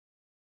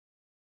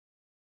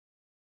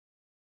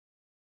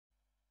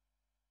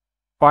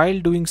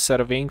While doing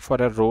surveying for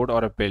a road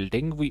or a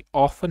building, we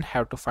often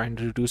have to find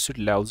reduced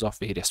levels of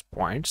various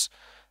points.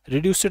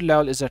 Reduced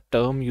level is a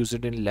term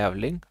used in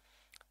leveling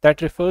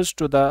that refers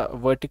to the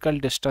vertical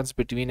distance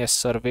between a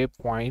survey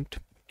point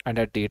and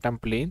a datum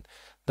plane.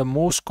 The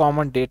most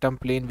common datum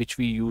plane which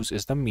we use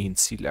is the mean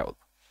sea level.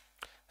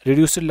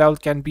 Reduced level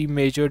can be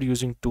measured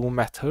using two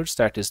methods,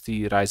 that is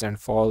the rise and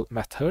fall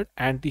method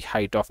and the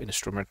height of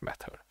instrument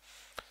method.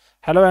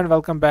 Hello and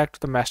welcome back to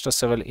the Master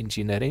Civil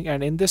Engineering,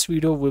 and in this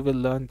video we will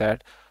learn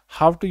that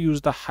how to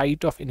use the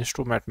height of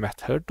instrument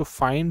method to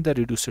find the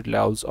reduced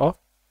levels of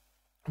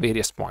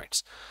various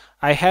points.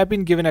 I have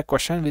been given a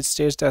question which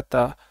states that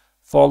the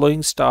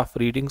following staff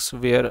readings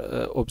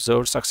were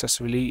observed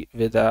successfully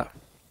with a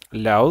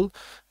level.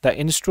 The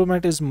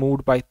instrument is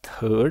moved by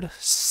 3rd,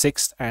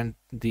 6th and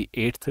the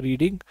 8th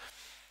reading.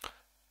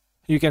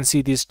 You can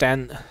see these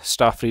 10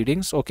 staff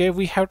readings. Okay,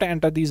 we have to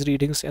enter these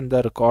readings in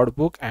the record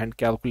book and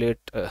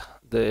calculate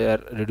their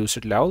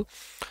reduced level.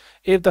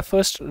 If the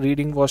first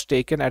reading was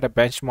taken at a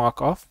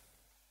benchmark of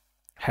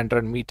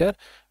 100 meter,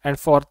 and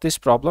for this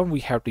problem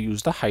we have to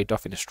use the height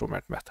of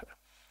instrument method.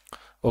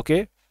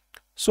 Okay,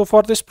 so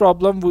for this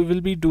problem we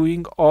will be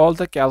doing all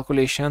the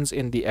calculations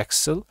in the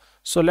Excel.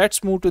 So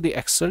let's move to the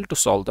Excel to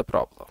solve the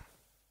problem.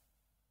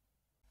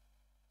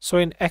 So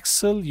in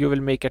Excel you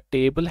will make a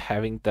table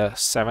having the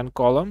 7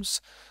 columns.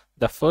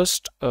 The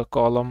first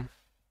column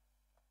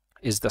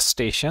is the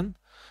station.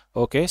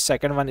 Okay,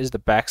 second one is the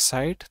back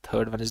side,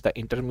 third one is the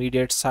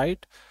intermediate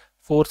side,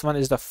 fourth one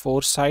is the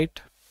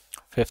foresight,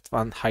 fifth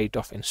one height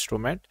of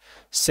instrument,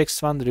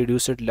 sixth one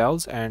reduced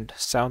levels, and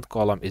seventh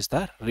column is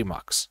the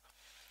remarks.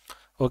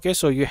 Okay,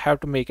 so you have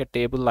to make a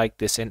table like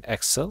this in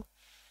Excel,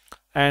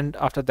 and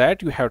after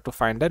that you have to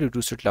find the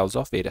reduced levels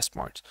of various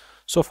points.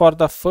 So for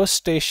the first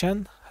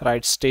station,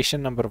 write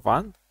station number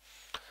 1.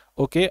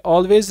 Okay,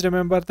 always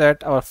remember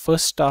that our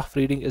first staff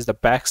reading is the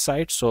back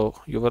side, so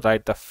you will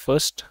write the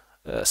first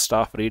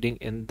staff reading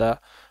in the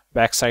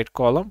backside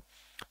column.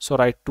 So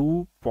write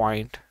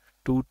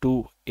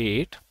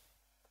 2.228.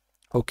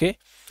 okay,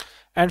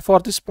 and for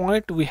this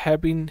point we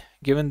have been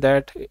given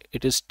that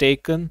it is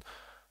taken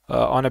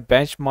on a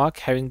benchmark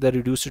having the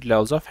reduced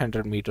levels of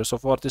 100 meters. So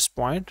for this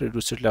point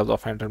reduced level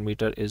of 100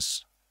 meter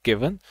is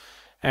given,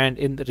 and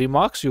in the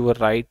remarks you will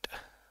write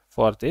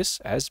for this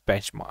as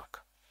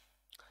benchmark,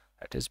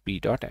 that is B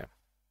dot M.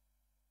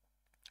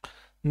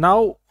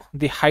 Now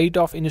the height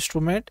of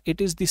instrument,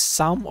 it is the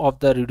sum of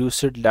the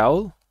reduced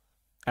level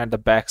and the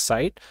back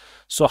side.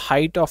 So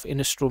height of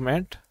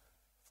instrument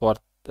for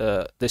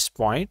this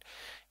point,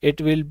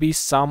 it will be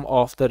sum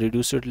of the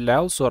reduced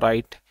level. So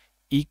write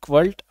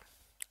equaled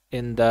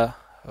in the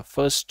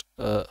first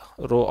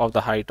row of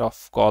the height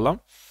of column.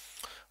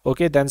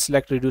 Okay, then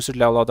select reduced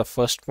level of the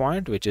first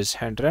point, which is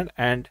 100,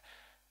 and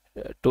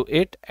to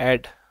it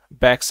add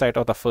backside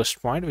of the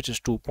first point, which is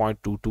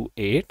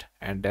 2.228,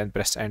 and then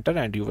press enter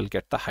and you will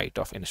get the height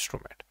of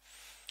instrument.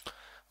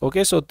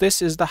 Okay, so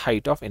this is the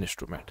height of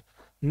instrument.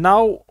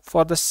 Now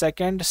for the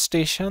second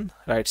station,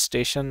 write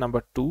station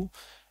number 2,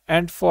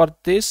 and for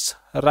this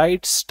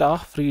write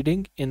staff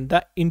reading in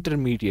the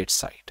intermediate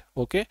side.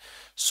 Okay,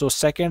 so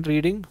second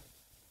reading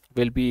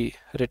will be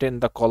written in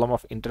the column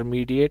of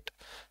intermediate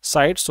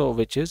side, so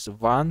which is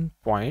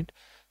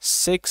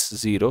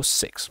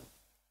 1.606.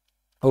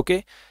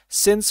 okay,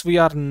 since we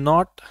are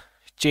not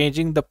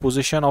changing the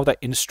position of the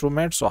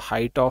instrument, so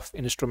height of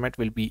instrument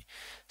will be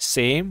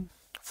same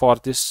for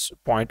this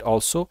point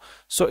also.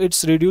 So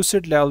its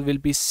reduced level will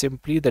be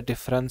simply the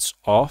difference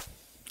of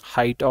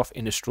height of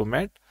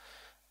instrument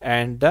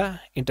and the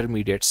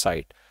intermediate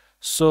side.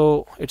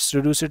 So its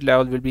reduced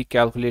level will be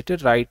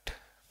calculated, write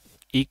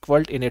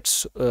equal in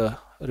its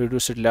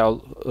reduced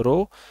level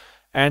row,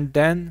 and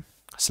then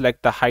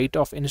select the height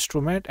of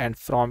instrument and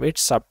from it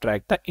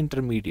subtract the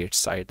intermediate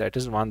side, that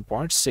is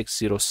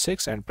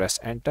 1.606, and press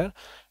enter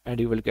and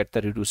you will get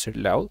the reduced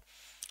level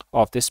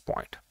of this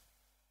point.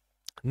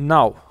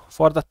 Now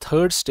for the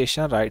third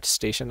station, write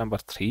station number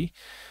 3,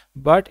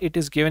 but it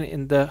is given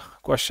in the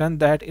question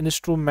that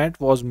instrument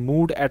was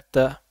moved at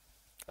the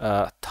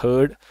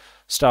third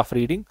staff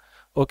reading.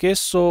 Okay,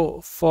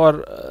 so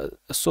for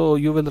so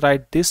you will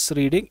write this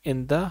reading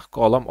in the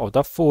column of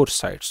the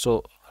foresight.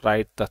 So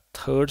write the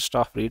third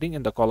staff reading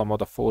in the column of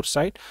the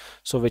foresight,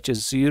 so which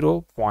is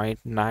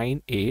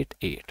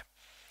 0.988.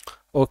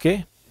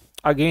 okay,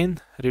 again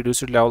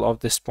reduced level of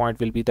this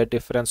point will be the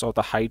difference of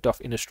the height of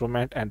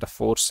instrument and the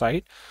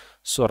foresight.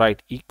 So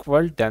write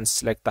equal, then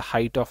select the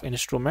height of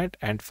instrument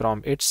and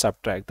from it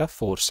subtract the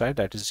foresight,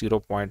 that is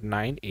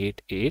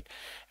 0.988,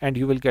 and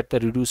you will get the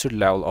reduced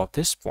level of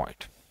this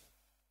point.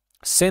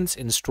 Since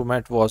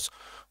instrument was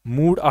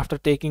moved after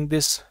taking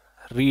this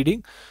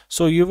reading,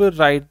 so you will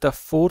write the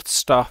fourth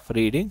staff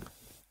reading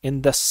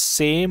in the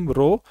same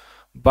row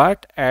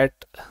but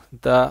at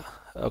the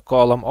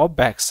column of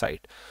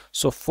backside.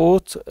 So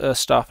fourth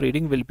staff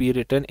reading will be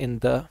written in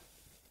the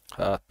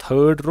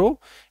third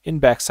row in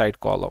backside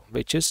column,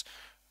 which is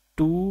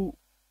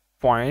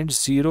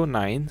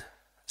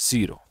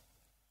 2.090.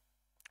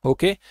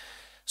 okay,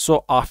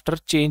 So after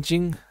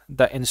changing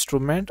the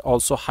instrument,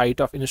 also height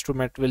of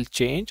instrument will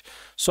change.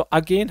 So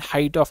again,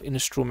 height of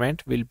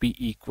instrument will be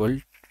equal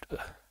to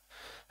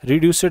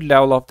reduced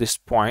level of this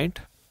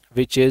point,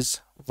 which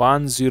is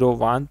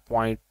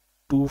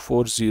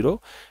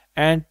 101.240,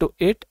 and to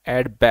it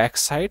add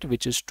backside,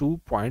 which is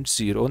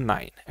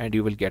 2.09, and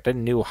you will get a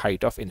new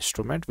height of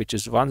instrument, which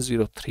is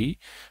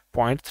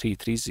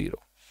 103.330.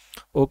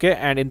 Okay,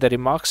 and in the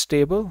remarks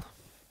table,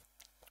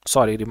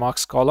 sorry,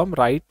 remarks column,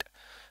 write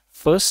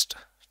first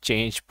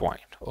change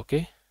point.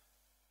 Okay,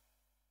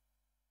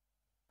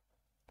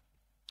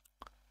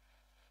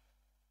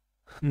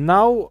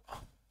 now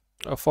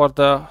for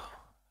the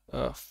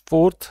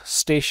fourth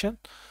station.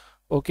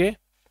 Okay,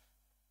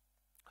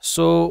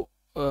 so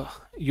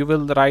you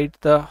will write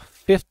the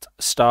fifth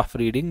staff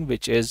reading,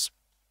 which is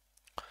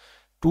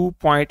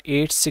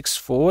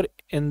 2.864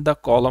 in the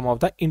column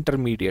of the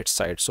intermediate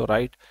side. So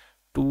write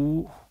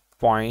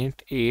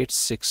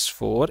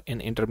 2.864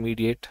 in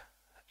intermediate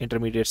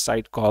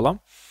side column.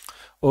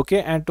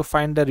 Okay, and to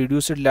find the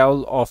reduced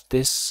level of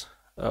this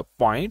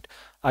point,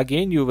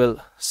 again you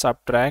will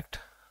subtract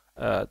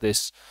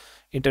this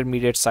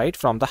intermediate side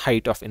from the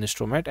height of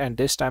instrument, and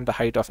this time the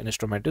height of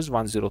instrument is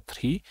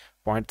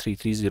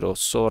 103.330.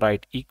 so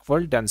write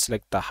equal, then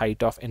select the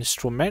height of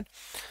instrument,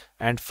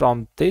 and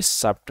from this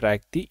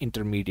subtract the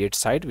intermediate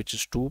side, which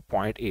is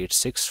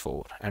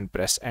 2.864, and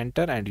press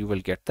enter, and you will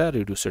get the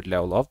reduced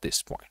level of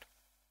this point.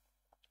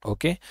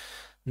 Okay,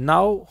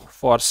 now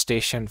for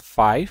station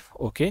 5.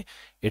 Okay,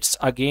 it's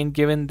again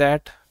given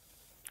that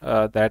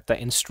that the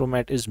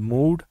instrument is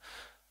moved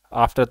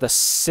after the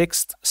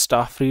sixth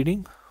staff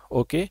reading.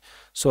 Okay,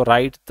 so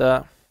write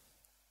the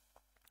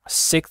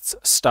sixth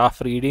staff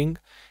reading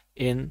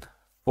in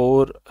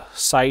 4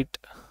 side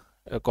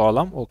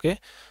column. Okay,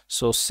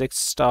 so sixth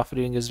staff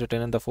reading is written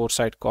in the 4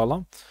 side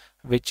column,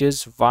 which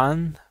is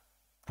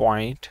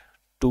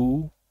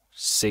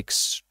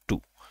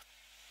 1.262.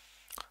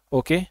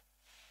 okay,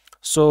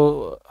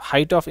 so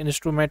height of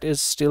instrument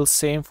is still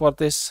same for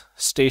this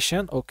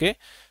station. Okay,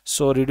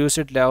 so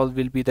reduced level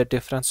will be the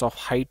difference of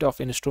height of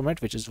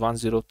instrument, which is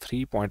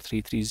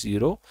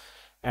 103.330,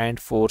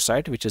 and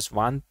foresight, which is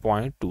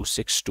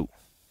 1.262.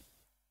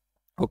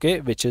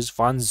 okay, which is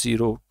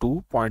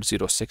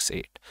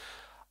 102.068.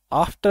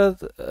 After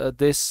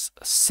this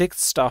sixth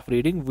staff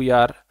reading, we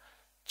are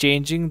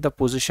changing the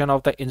position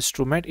of the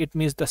instrument. It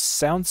means the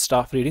seventh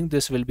staff reading,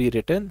 this will be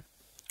written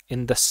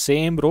in the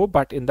same row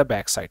but in the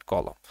backside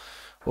column.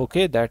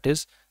 Okay, that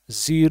is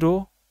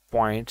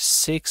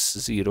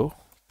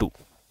 0.602.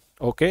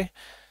 okay,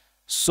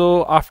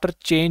 so after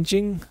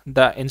changing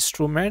the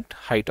instrument,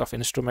 height of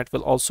instrument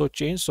will also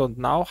change. So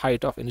now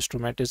height of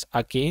instrument is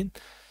again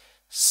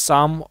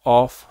sum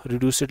of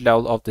reduced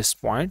level of this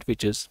point,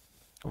 which is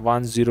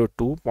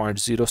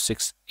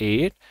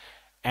 102.068,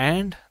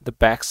 and the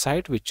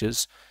backside, which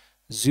is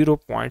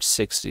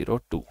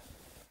 0.602.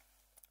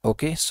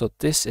 okay, so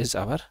this is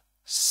our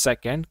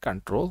second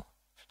control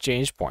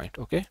change point.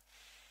 Okay,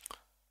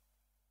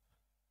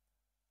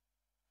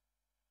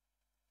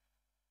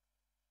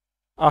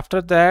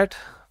 after that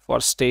for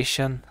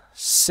station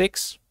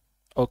 6.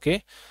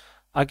 okay,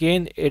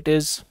 again it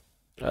is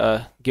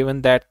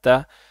given that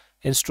the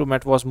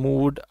instrument was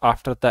moved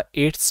after the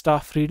 8th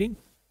staff reading,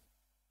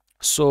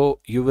 so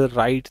you will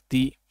write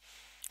the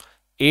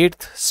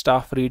 8th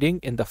staff reading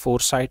in the 4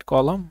 side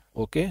column.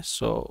 Okay,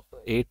 so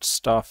 8th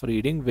staff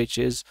reading, which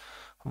is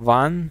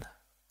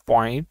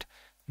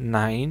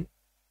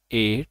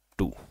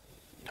 1.982.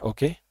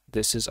 okay,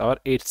 this is our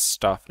 8th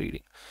staff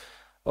reading.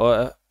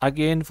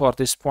 Again for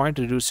this point,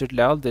 reduced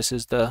level, this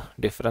is the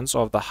difference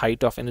of the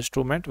height of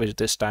instrument, which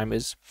this time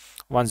is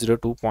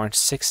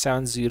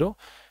 102.670,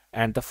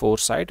 and the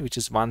foresight, which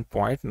is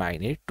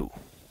 1.982.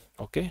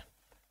 okay,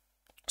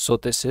 so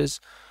this is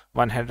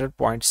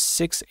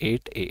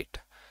 100.688.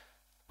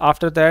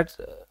 after that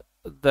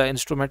the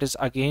instrument is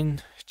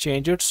again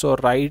changed, so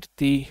write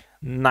the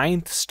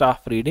 9th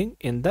staff reading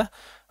in the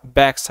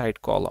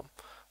backside column.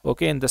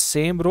 Okay, in the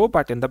same row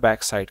but in the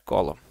backside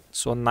column.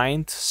 So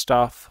 9th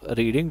staff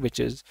reading, which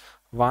is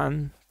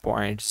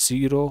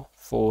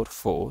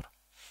 1.044,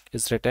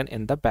 is written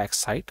in the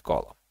backside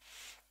column.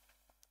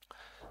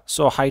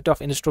 So height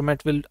of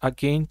instrument will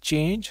again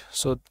change.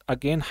 So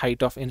again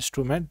height of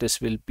instrument, this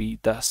will be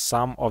the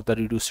sum of the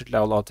reduced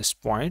level of this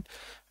point,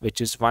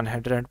 which is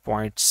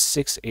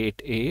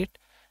 100.688,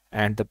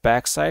 and the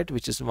backside,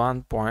 which is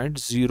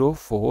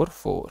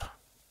 1.044.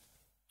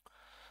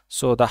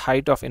 so the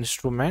height of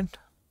instrument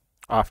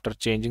after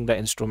changing the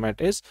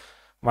instrument is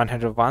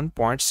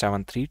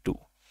 101.732.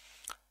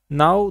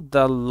 Now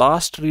the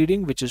last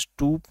reading, which is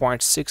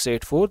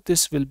 2.684,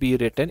 this will be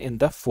written in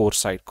the 4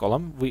 side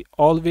column. We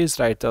always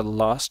write the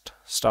last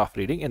staff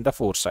reading in the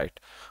 4 side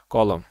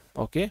column.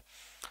 Okay,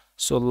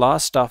 so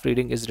last staff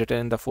reading is written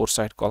in the 4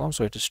 side column,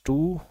 so it is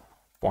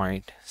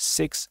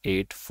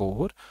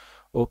 2.684.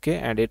 okay,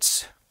 and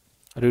its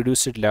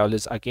reduced level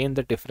is again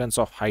the difference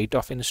of height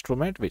of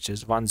instrument, which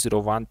is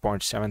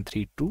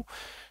 101.732,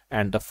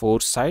 and the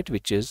foresight,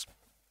 which is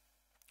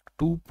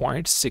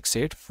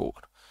 2.684.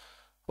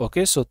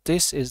 Okay, so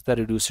this is the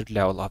reduced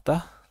level of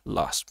the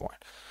last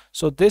point.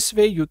 So this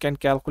way you can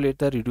calculate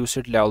the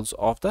reduced levels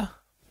of the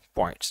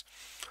points.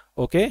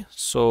 Okay,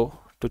 so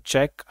to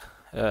check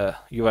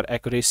your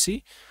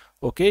accuracy,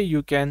 okay,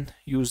 you can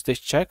use this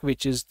check,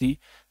 which is the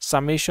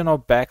summation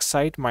of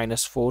backside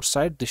minus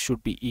foreside. This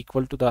should be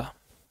equal to the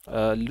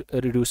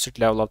reduced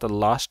level of the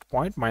last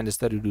point minus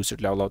the reduced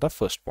level of the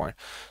first point.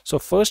 So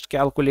first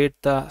calculate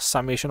the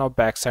summation of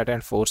backside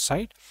and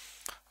foreside.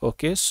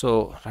 Okay,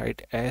 so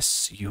write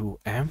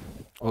SUM.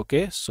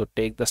 Okay, so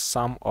take the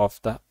sum of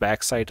the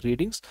backside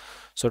readings.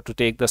 So to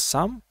take the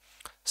sum,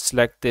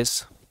 select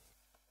this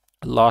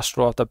last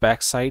row of the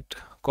backside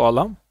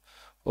column.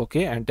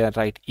 Okay, and then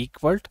write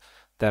equal,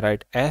 then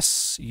write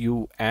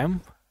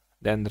SUM,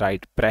 then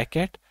write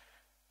bracket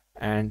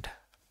and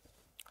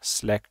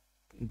select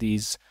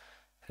these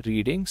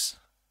readings,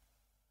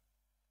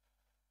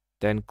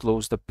 then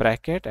close the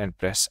bracket and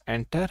press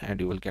enter,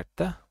 and you will get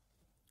the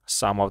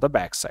sum of the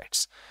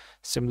backsides.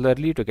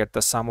 Similarly, to get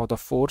the sum of the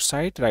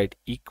foreside, write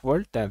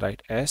equal, then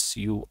write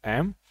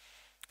SUM,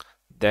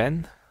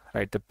 then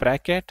write the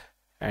bracket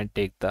and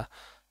take the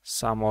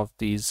sum of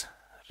these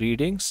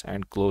readings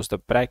and close the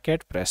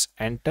bracket, press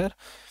enter,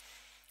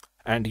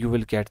 and you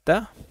will get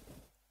the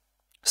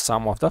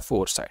sum of the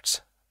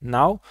foresides.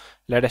 Now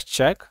let us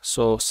check.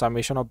 So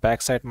summation of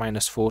backside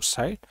minus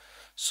foreside.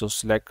 So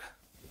select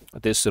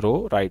this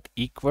row, write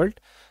equal,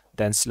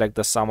 then select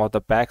the sum of the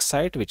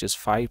backside, which is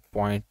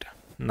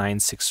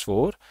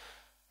 5.964.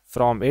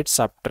 From it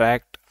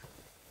subtract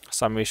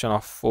summation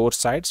of four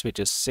sides, which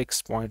is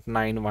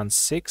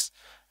 6.916,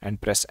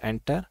 and press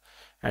enter,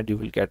 and you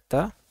will get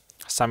the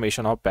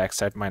summation of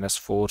backside minus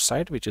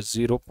foreside, which is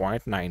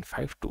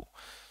 0.952.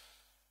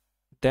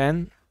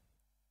 Then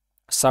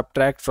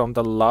subtract from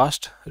the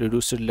last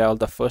reduced level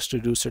the first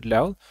reduced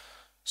level.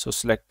 So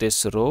select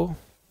this row,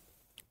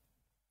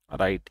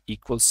 write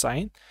equal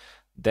sign,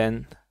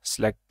 then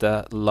select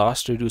the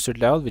last reduced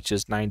level, which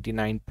is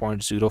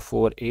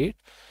 99.048,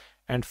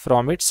 and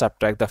from it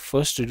subtract the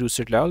first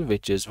reduced level,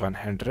 which is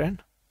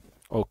 100.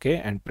 Okay,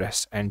 and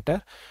press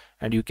enter,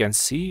 and you can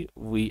see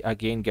we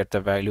again get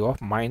the value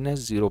of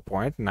minus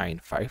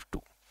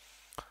 0.952.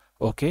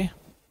 Okay,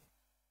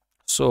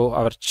 so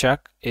our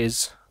check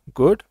is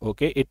good.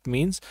 Okay, it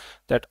means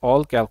that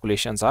all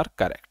calculations are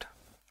correct.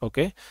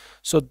 Okay,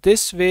 so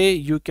this way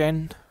you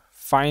can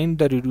find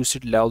the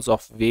reduced levels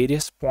of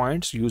various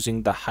points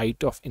using the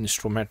height of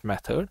instrument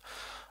method.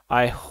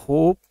 I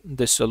hope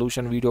this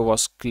solution video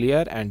was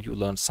clear and you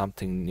learned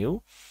something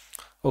new.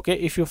 Okay,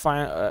 if you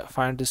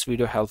find this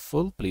video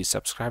helpful, please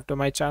subscribe to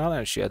my channel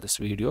and share this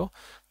video.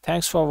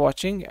 Thanks for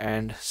watching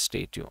and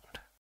stay tuned.